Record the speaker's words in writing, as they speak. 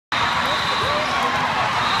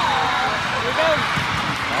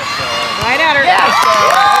better. Yes!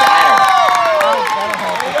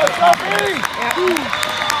 Yep.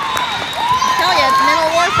 I tell you, it's mental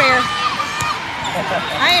warfare.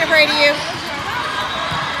 I ain't afraid of you.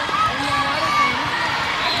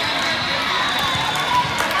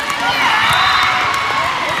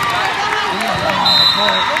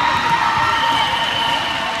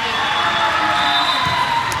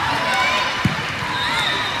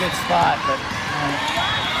 Good spot, but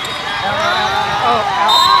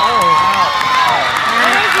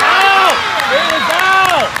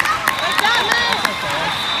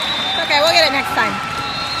Okay, we'll get it next time.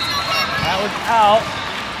 that was out.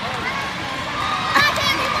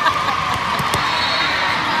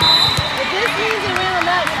 If this means it went on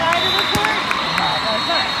that side of the court, that's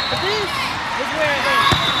not. But this is where it is.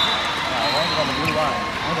 One's on the blue line.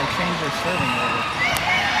 Oh, they changed their serving order.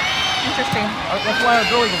 Interesting. That's why our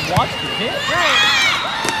girl even watched the hit. Right.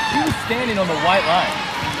 He was standing on the white line.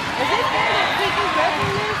 Is this fair that Casey's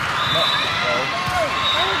wrestling this? No.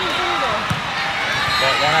 Why would they do this?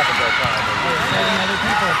 That happened to our time. We're saving other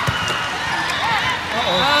people. Oh,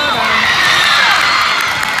 darn.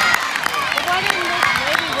 But why didn't this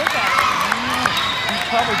lady look at it? She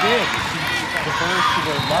probably did. She prefers to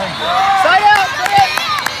go line break. Side out!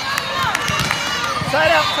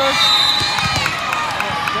 Side out, coach.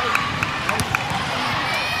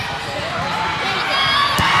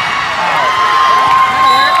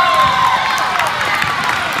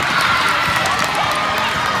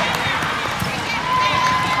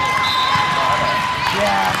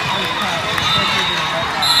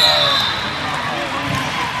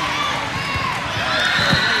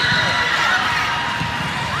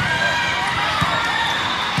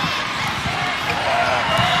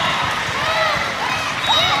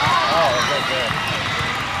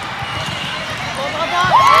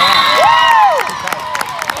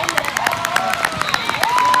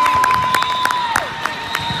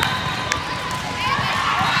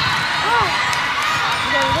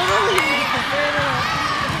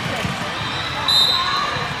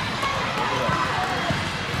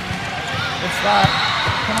 Spot.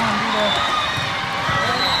 Come on, do that.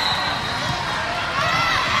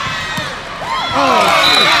 Oh,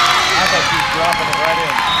 shoot. I thought she was dropping it right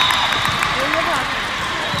in.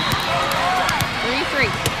 3-3.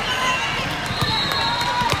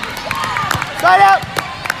 Side out.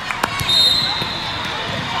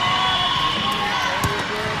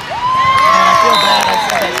 I feel bad. I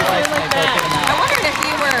said that twice and they both hit him I out. wondered if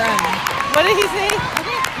you were, What did he say? I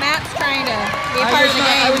think Matt's trying to be a part of the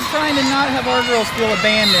game. I was trying to not have our girls feel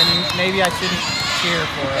abandoned. Maybe I shouldn't cheer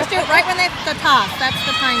for us. Just do it right when it's the toss. That's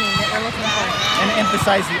the timing that we're looking for. And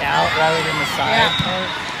emphasize the out rather than the side Yeah. part.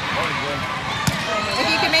 That was good. If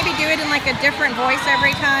you could maybe do it in like a different voice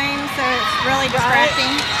every time, so it's really distracting.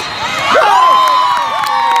 It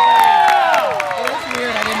was weird.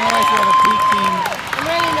 I didn't realize we had a peak team I'm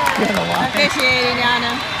ready now. doing the line. Officiating,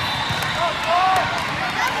 Yana.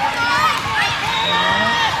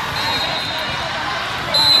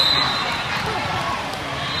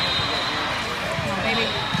 Maybe.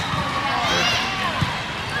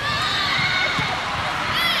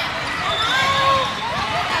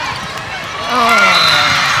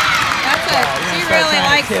 She really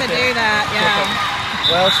likes to do that, yeah.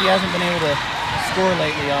 Well, she hasn't been able to score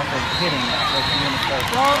lately off of hitting that. So she didn't start.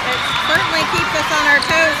 Well, it certainly keeps us on our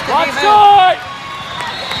toes to Watch do both. short!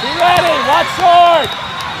 Be ready! Watch short!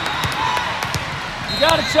 You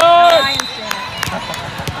got it, short! Ryan's doing it.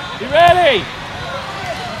 Be ready! I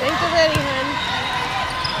think we're ready, hun.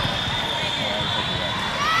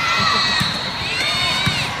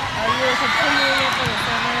 You were continuing it for the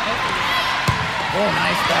summer? Oh,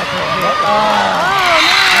 nice back row hit. Oh,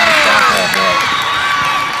 Nice back row hit.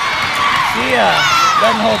 She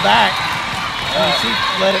doesn't hold back. She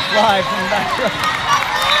let it fly from the back row.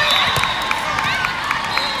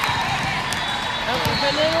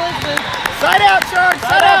 Side out, Charge!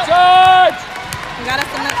 Side out, Charge! We got us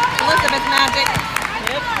some Elizabeth magic.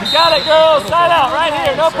 Yep. You got it, girls. Side out right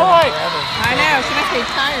here. No point. I know, she must be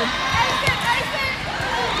tired.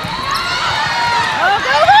 Oh,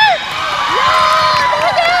 go her! No!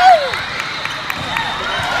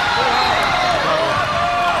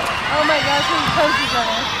 Oh my gosh, his coaches are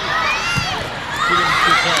there. She didn't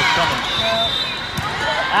see Parents coming. No.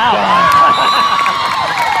 Ow.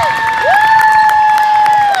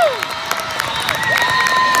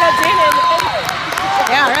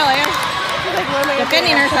 Yeah, really. She's like running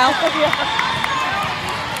Defending herself. Yeah.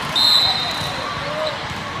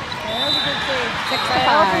 That was a good save. 6-5.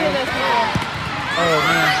 Oh,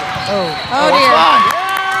 man. Oh, dear.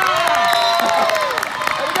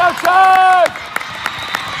 Let it go, Charge!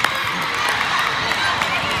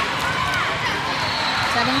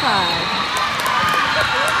 Not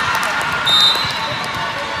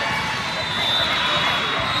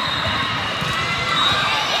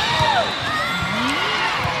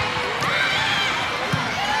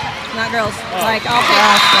girls. Oh. Like, I'll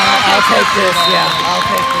take this. Yeah, I'll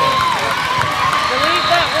take this. Delete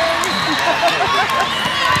that one.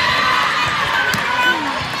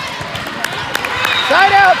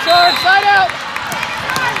 Side out, Sarge. Side out.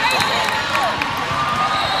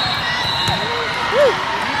 Woo.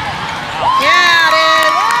 Yeah, it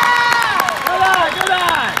is. Good on, good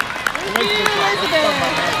on. Thank you, Elizabeth.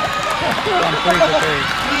 I'm 3 for 3.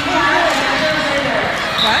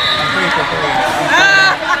 What? I'm 3 for 3.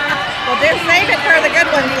 Ah! Well, then save it for the good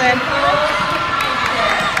ones then.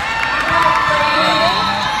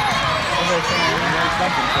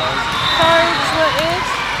 Cards, what is?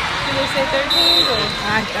 Did they say 13? Or?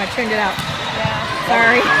 I tuned it out. Yeah.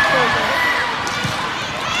 Sorry.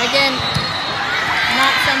 Again,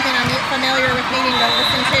 not something I'm familiar with needing to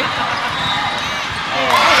listen to. Oh,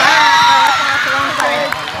 wow. That's off the wrong side.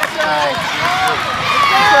 Good try.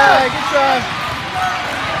 Good try. Good try.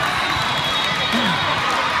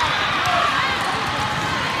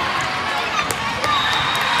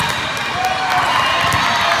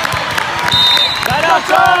 Side out,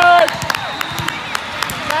 Sarge!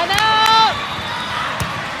 Side out!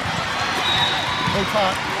 It's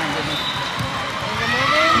hot. Thank goodness.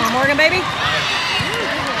 Come on, Morgan, baby.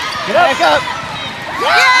 Get back up.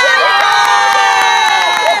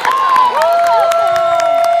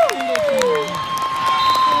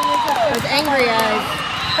 Those angry eyes.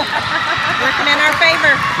 Working in our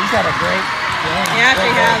favor. She's had a great game. Yeah,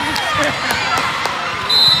 she has.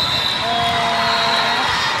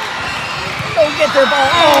 Don't get their ball.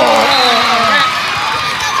 Oh!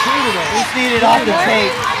 Just need it off the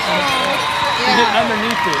tape. Yeah.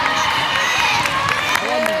 Underneath it.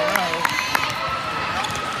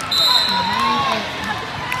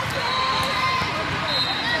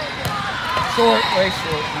 Short, way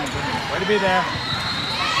short. My goodness. Way to be there.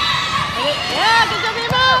 Yeah, good job,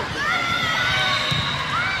 Emma!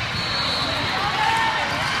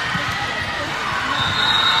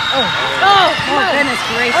 Oh, Oh, goodness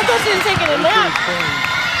gracious. I thought she was taking a nap.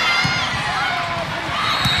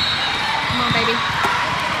 Come on, baby.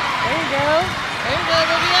 There you go. There you go,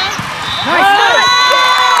 Olivia. Nice. Nice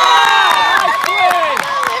play!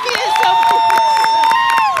 Olivia is so cool.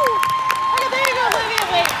 Okay, there you go, Olivia.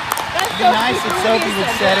 Wait. That's It'd be nice if Sophie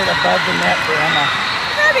would set it above the net for Emma.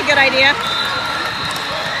 That'd be a good idea.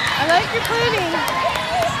 I like your planning.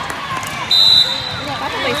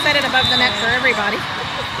 Probably set it above the net for everybody.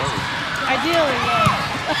 Ideally, yeah.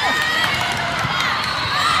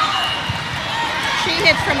 She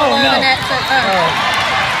hits from below the net. So,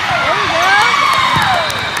 There you go.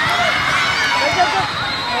 Go, go, go.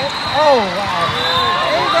 Oh, wow.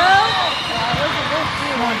 There you go. That was a good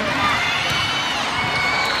one.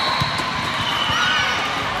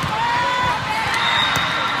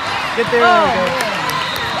 Get there. There we go.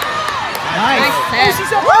 Nice. Nice set. Oh,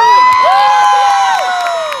 she's up early.